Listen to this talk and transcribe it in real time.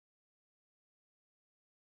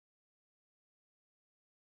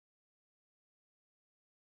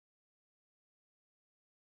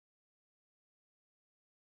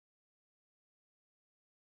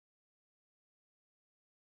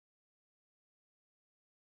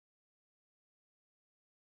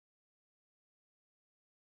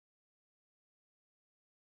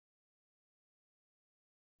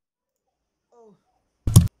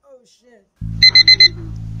Oh shit.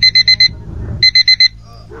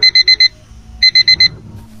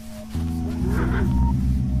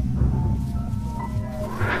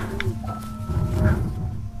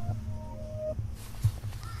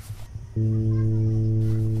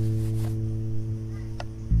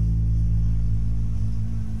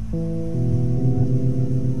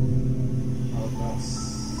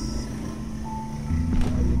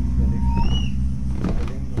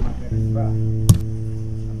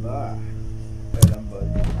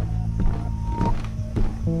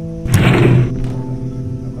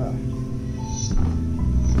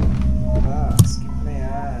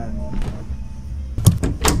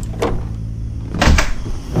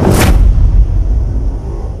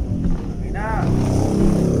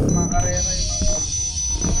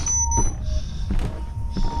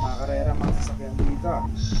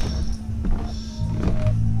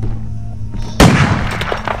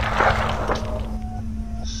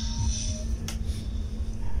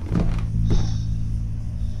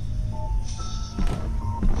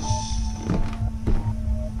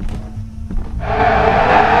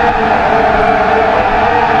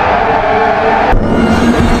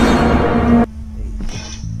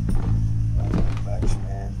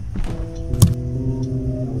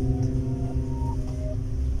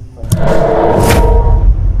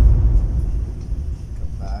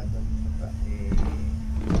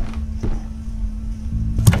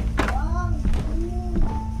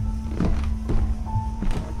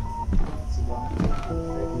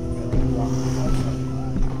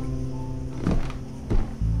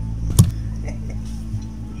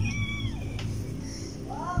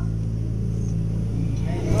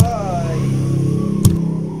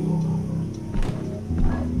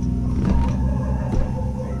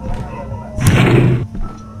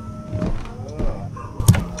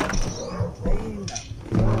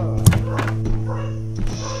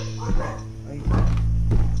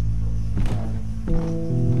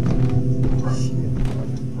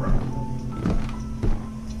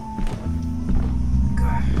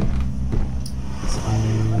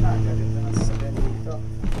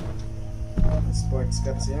 Sports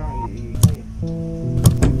car siya, iingay.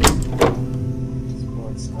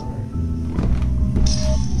 Sports car.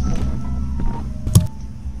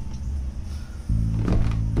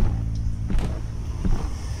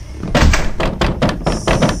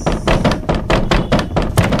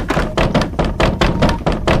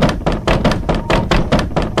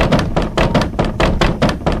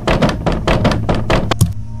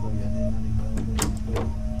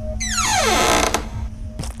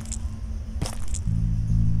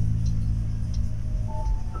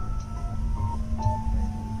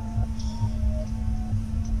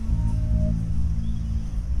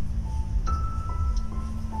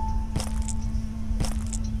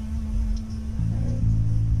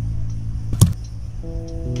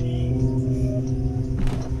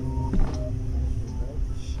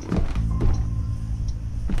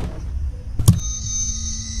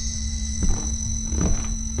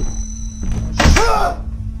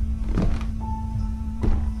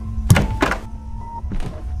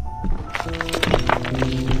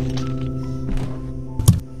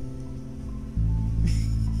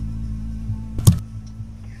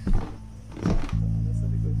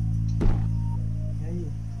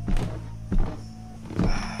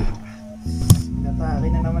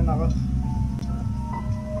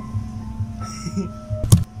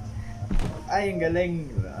 Ay, ang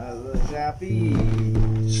galing. Shopee.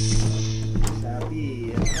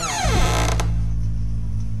 Shopee. Ano na?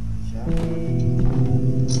 Shopee.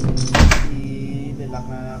 Nilak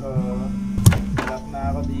na ako. Nilak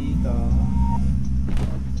na ako dito.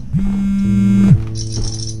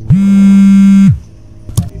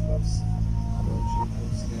 Shopee Pops.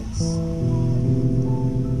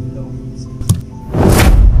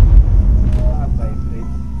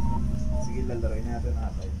 Vibrate. Sige, lalaroin natin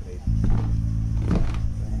ang vibrate.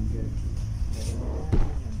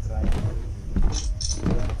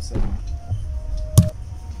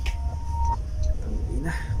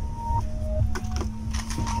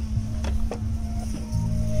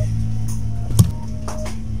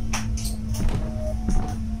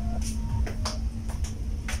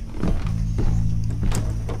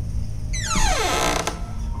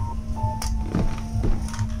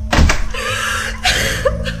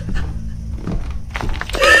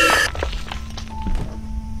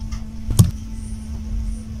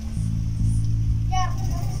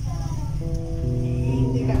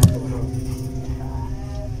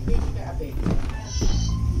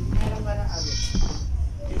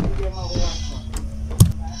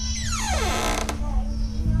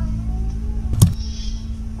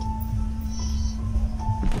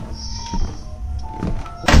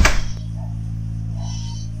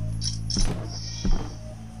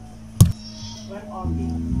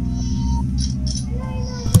 Yo.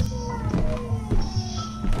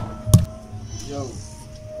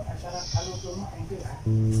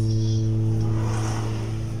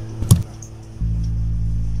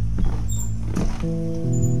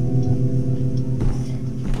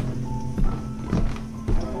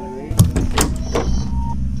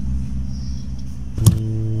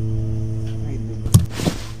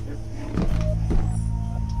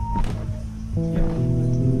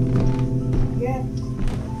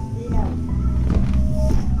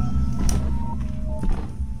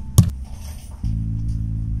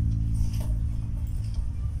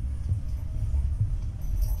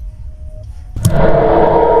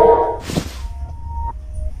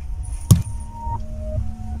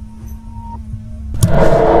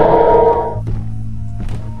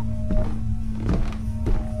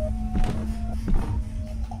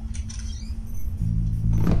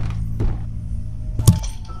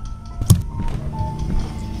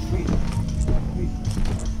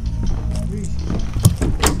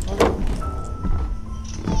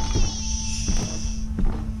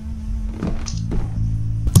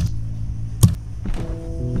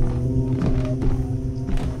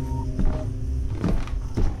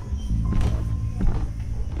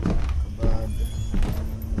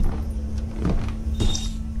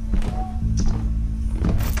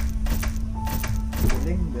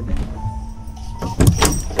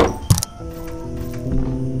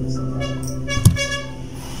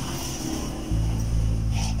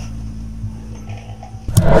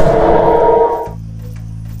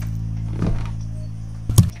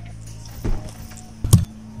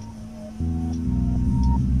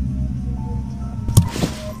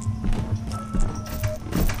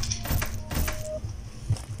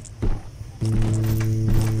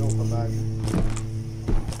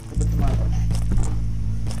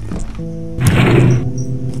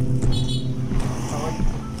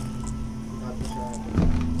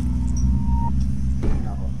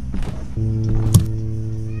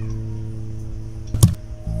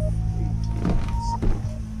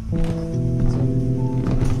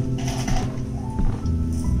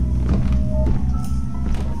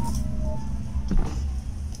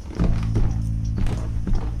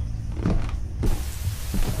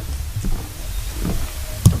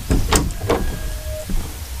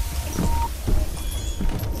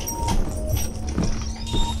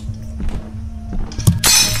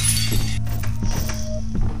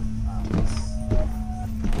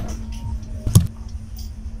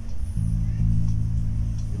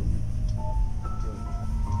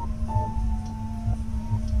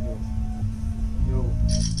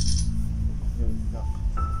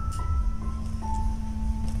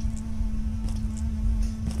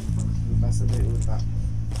 Sabay utak.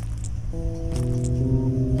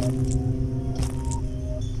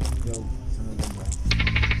 Yo, sunod na ba?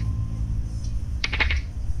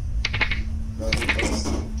 Lori boss.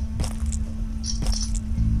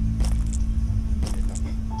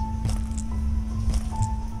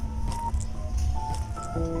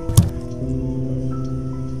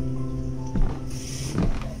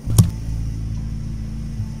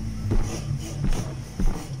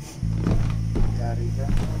 Kari ka.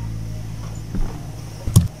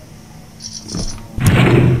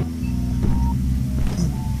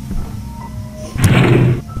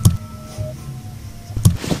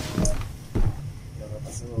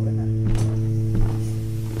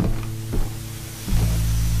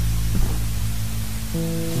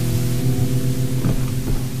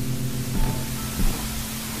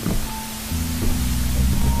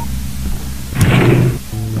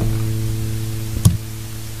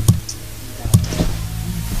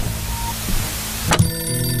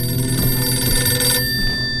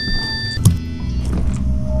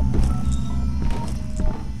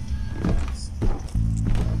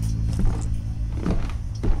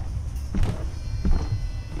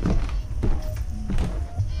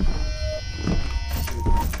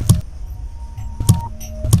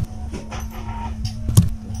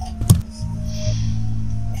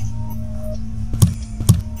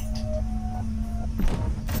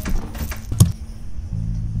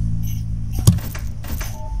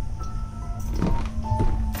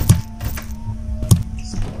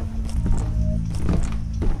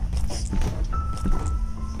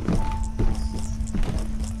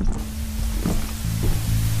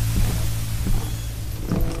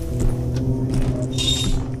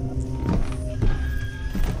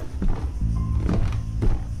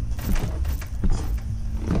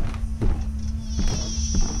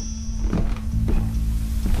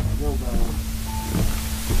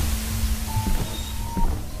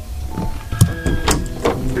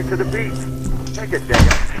 To the beat. Take a day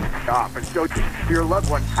off and show your loved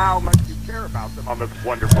ones how much you care about them on this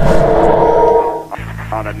wonderful.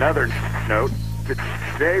 On another note,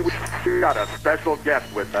 today we got a special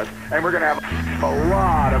guest with us, and we're going to have a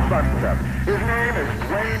lot of fun stuff. His name is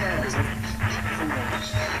Wayne Anderson.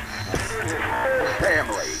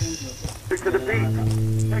 Family. To the beach.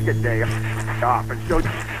 Take a day off and show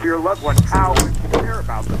your loved ones how much you care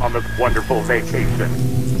about them on this wonderful vacation.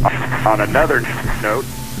 On another note,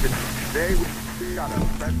 today we got a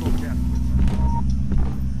special guest with us.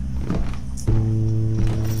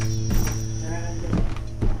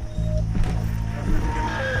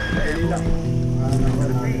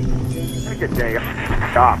 Take a day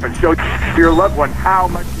off and show your loved ones how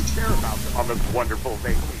much you care about them on this wonderful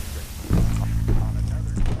vacation.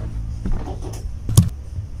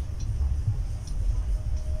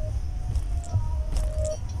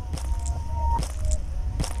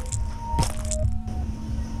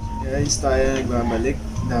 Guys, tayo nagbabalik.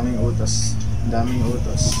 Daming utos. Daming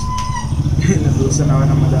utos. Natusan ako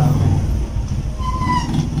ng madami.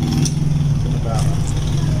 Ito na ba ako?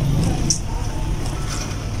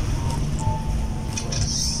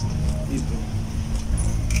 Dito.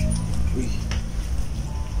 Uy.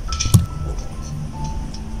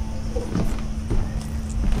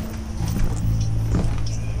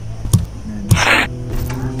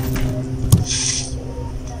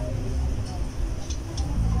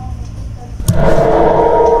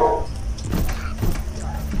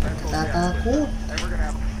 And we're going to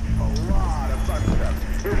have a lot of fun stuff.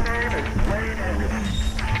 His name is Wayne Anderson.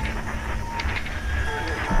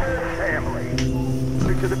 Family.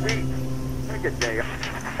 To the beach. Take a day off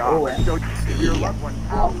and show your loved ones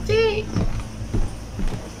how.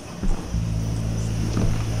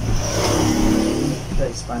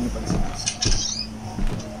 Guys, paano pag sinasa?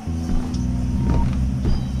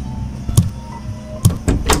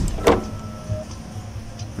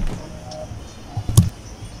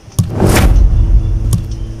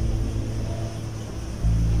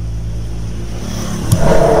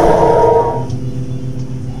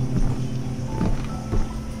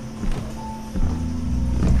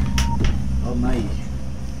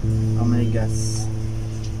 Oh my gosh,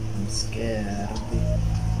 I'm scared.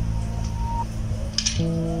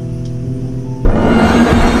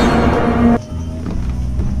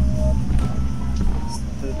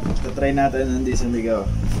 Try natin hindi sumigaw.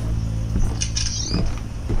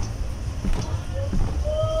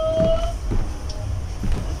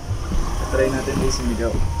 Try natin hindi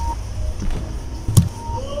sumigaw.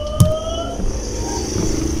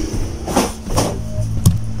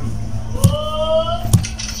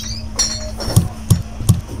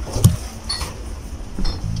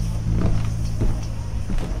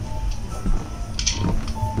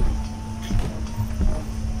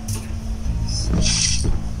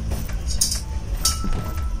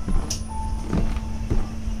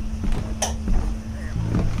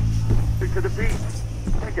 To the beach.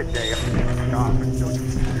 Take a day off and show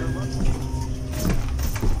your loved ones.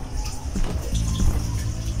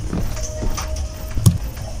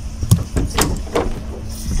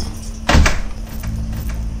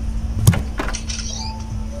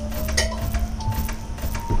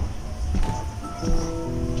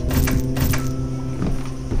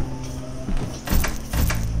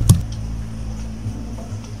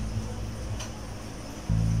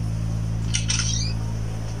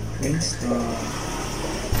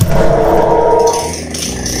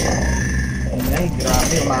 Ay,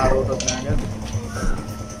 grabe, maharutot na agad.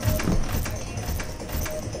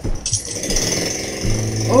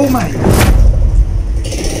 Oh my God!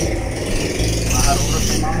 Maharutot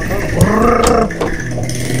na mga motor.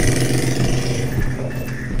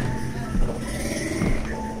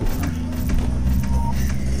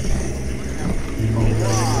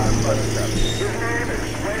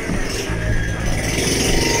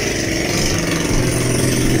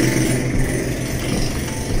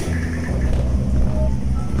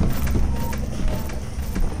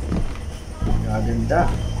 Ganda.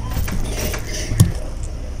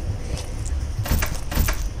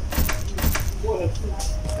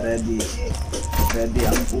 Ready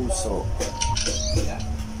ang puso.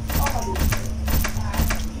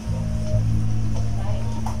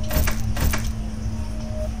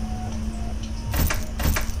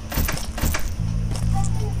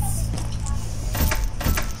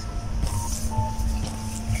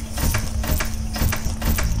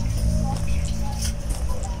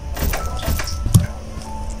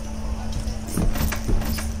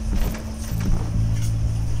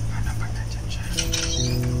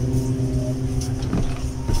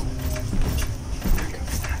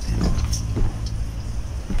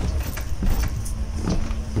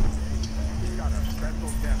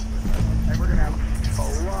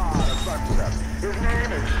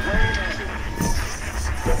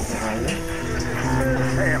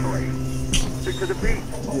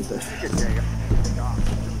 Ito. Take a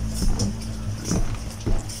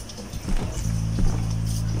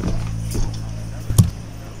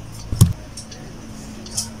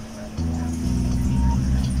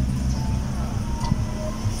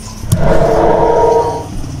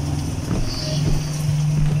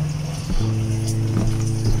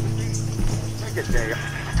day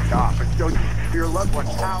off and show your loved one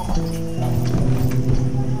how.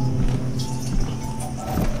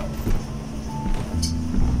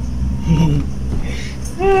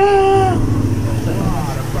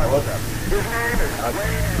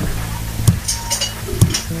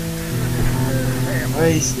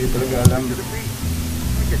 Guys, di talaga alam.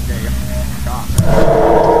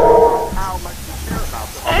 How much you care about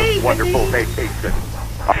them. Wonderful vacation.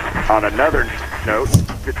 On another note,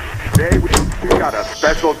 today we got a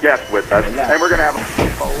special guest with us, and we're gonna have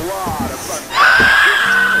a lot of fun.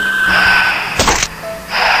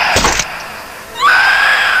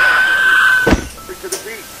 To the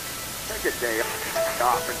beach. Take a day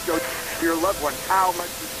off and show your loved one how much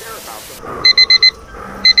you care about them.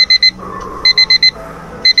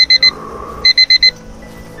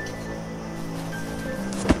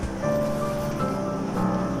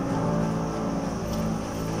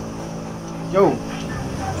 Yo!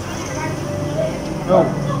 Yo!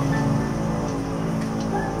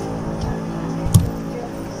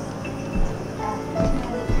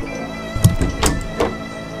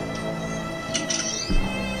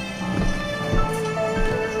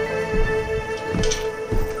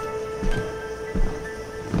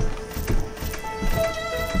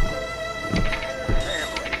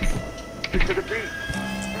 To the beach.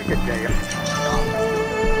 Take a day off.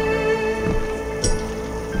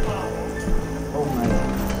 Oh my.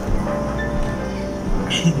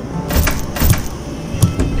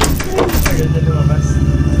 Tagal na lumabas.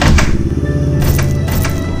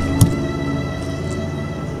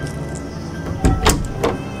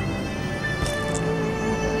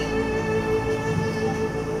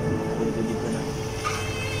 Dali ko na.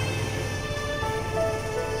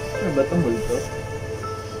 Ano ba itong multo?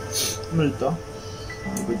 Multo?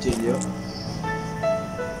 Kutsilyo?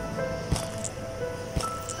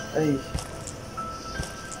 Ay.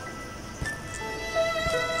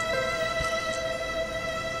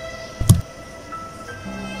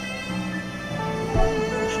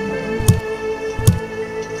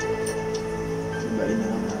 Ibain na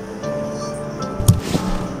lang natin.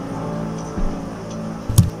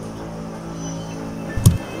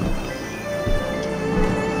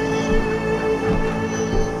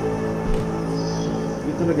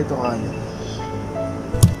 Hindi talaga ito kaya.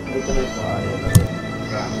 Hindi talaga ito kaya.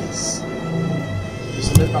 Promise.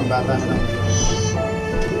 Gusto nito pang bata na lang.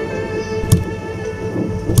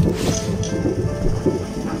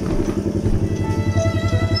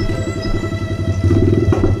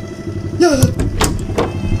 Yeah!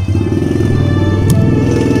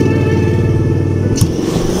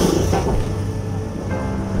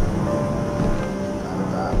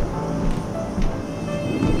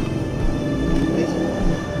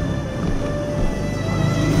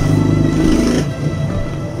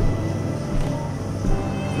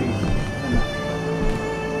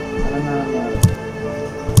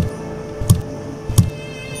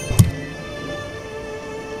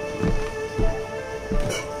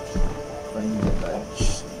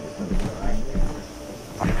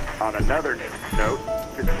 On another note,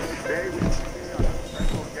 today we got a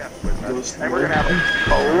special guest with us, and we're gonna have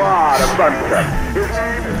a lot of fun with him. His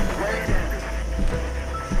name is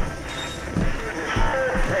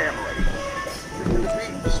family.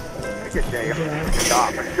 Take a day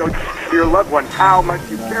off and show your loved one how much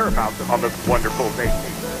you care about them on this wonderful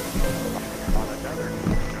vacation. On another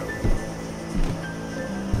note.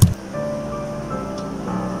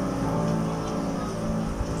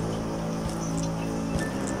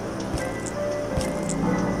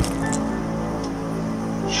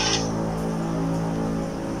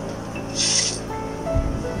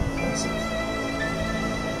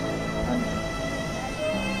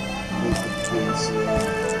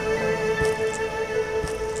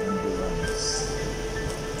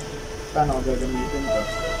 Paano ko gagamitin ito?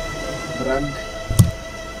 Drag.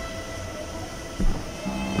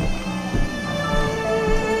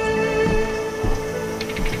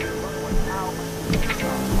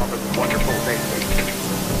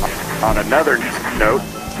 On another note,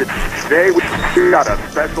 today we got a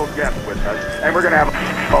special guest with us, and we're gonna have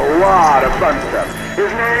a lot of fun stuff.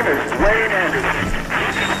 His name is Wayne Anderson.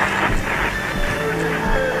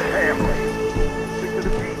 Family. To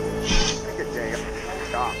the beach. Take a day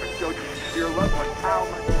off and show your loved one how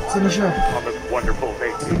much Sino siya? on this wonderful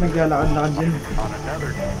Kasi vacation. naglalakad-lakad dyan. On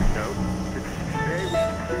another note, today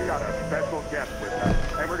we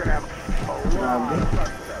Grabe.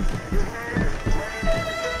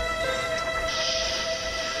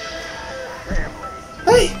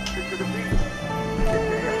 Ay!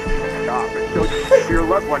 Stop and show your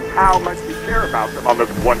loved ones how much you care about them on this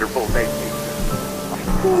wonderful vacation.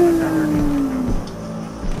 On another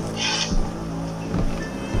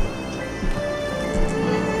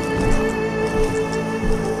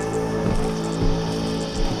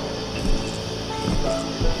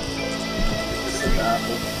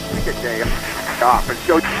take a day off and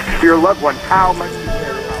show your loved ones how much you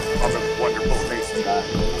care about them on this wonderful vacation.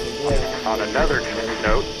 On another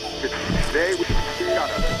note, today we got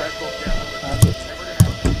a special guest.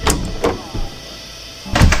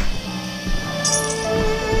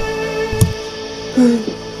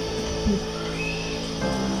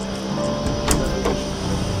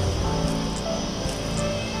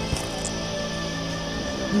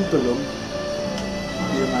 Yung tulog,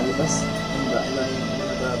 hindi yung malibas. Ang lang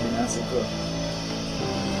yung binasa ko.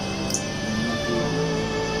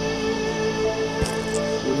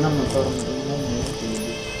 Yun lang, parang ulan yung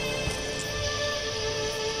TV.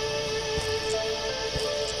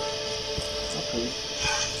 Okay.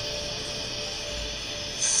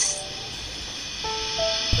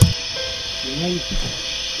 Ingay.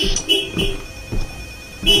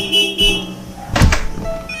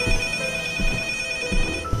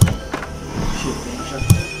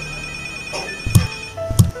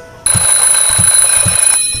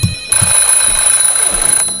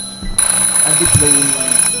 Adit ba yun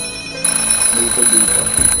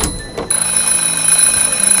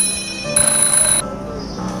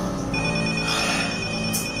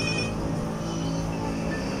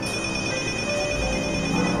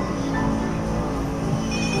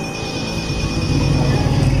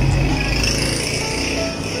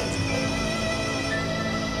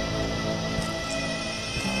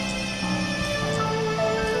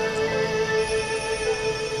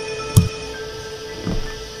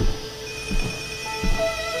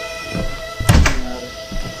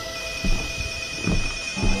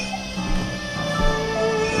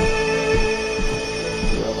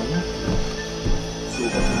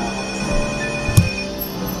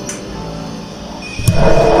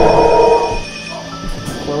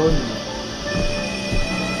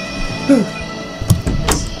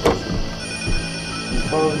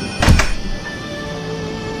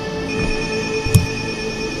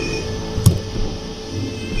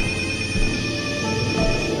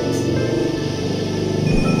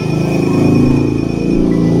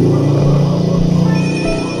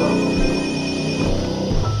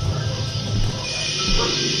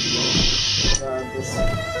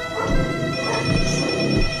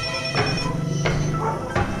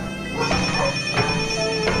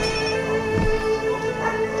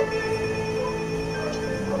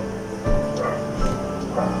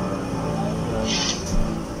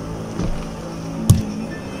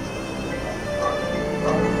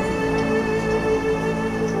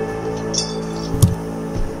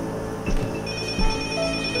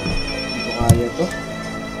dito?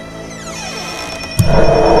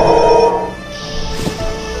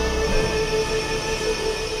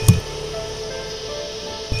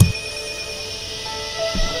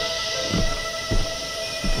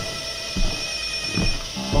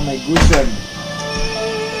 Oh my goodness.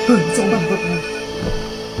 Sobrang bat na.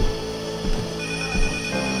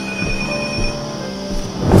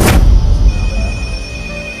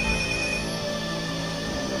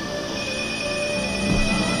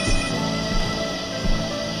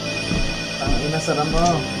 Ang inasara mo.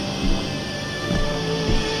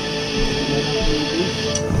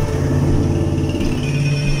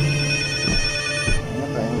 Ano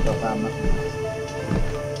ba yung tatama?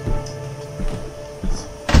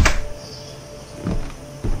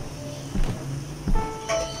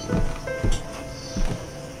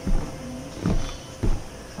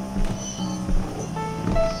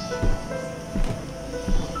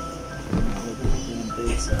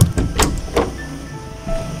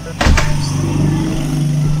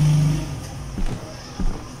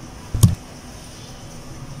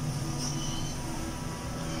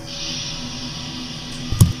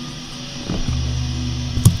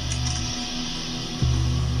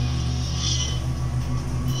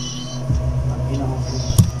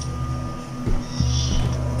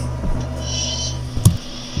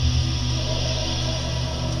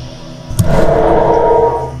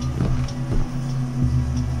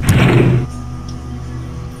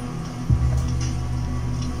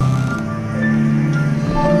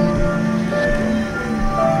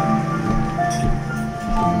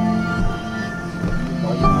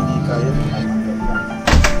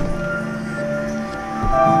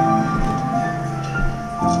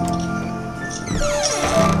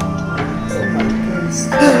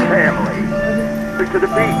 to the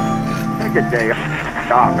beat. Take a day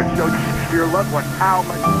off and show your loved ones how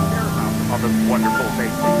much you care about them on this wonderful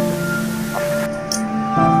vacation.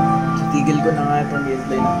 Tigil ko na nga itong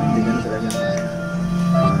gameplay na hindi ka na talaga.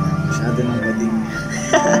 Masyado ng bading.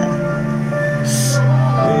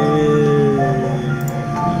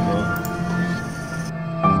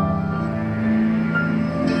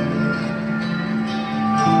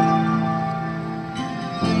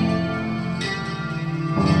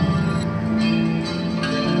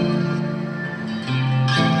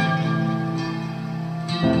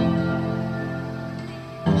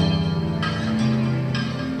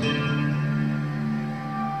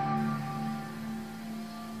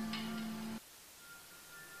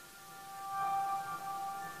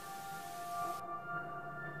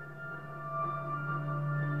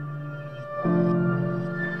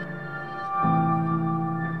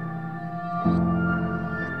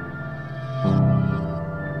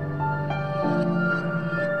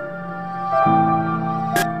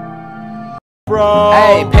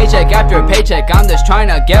 Hey, paycheck after paycheck, I'm just trying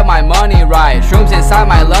to get my money right. Shrooms inside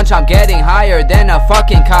my lunch, I'm getting higher than a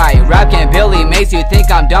fucking kite. Rapping Billy makes you think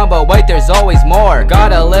I'm dumb, but wait, there's always more.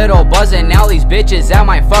 Got a little buzz and now these bitches at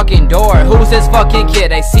my fucking door. Who's this fucking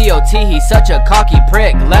kid? I COT, he's such a cocky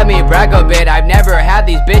prick. Let me brag a bit, I've never had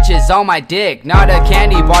these bitches on my dick. Not a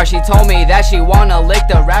candy bar, she told me that she wanna lick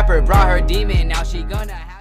the rapper. Brought her demon, now she gonna